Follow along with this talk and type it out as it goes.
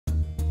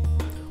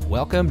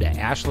Welcome to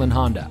Ashland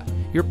Honda,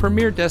 your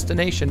premier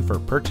destination for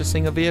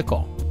purchasing a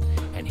vehicle.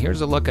 And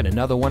here's a look at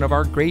another one of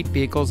our great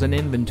vehicles in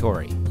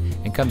inventory,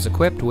 and comes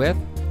equipped with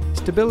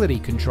stability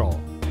control,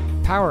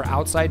 power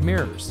outside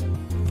mirrors,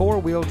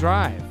 four-wheel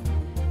drive,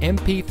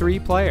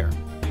 MP3 player,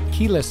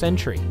 keyless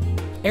entry,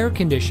 air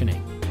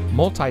conditioning,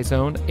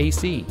 multi-zone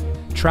AC,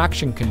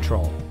 traction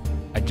control,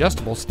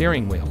 adjustable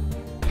steering wheel,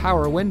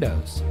 power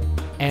windows,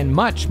 and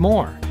much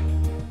more.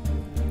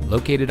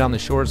 Located on the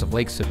shores of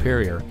Lake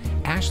Superior,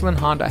 Ashland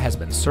Honda has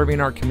been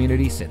serving our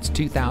community since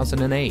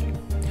 2008.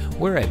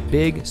 We're a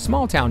big,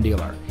 small-town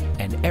dealer,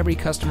 and every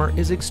customer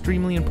is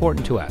extremely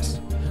important to us.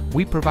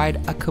 We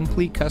provide a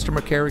complete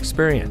customer care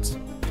experience.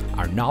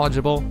 Our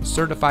knowledgeable,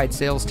 certified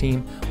sales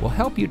team will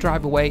help you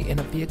drive away in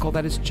a vehicle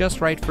that is just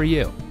right for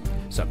you.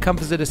 So come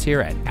visit us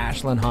here at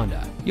Ashland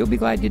Honda. You'll be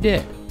glad you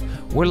did.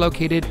 We're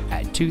located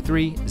at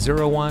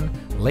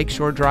 2301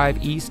 Lakeshore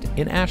Drive East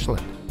in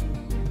Ashland.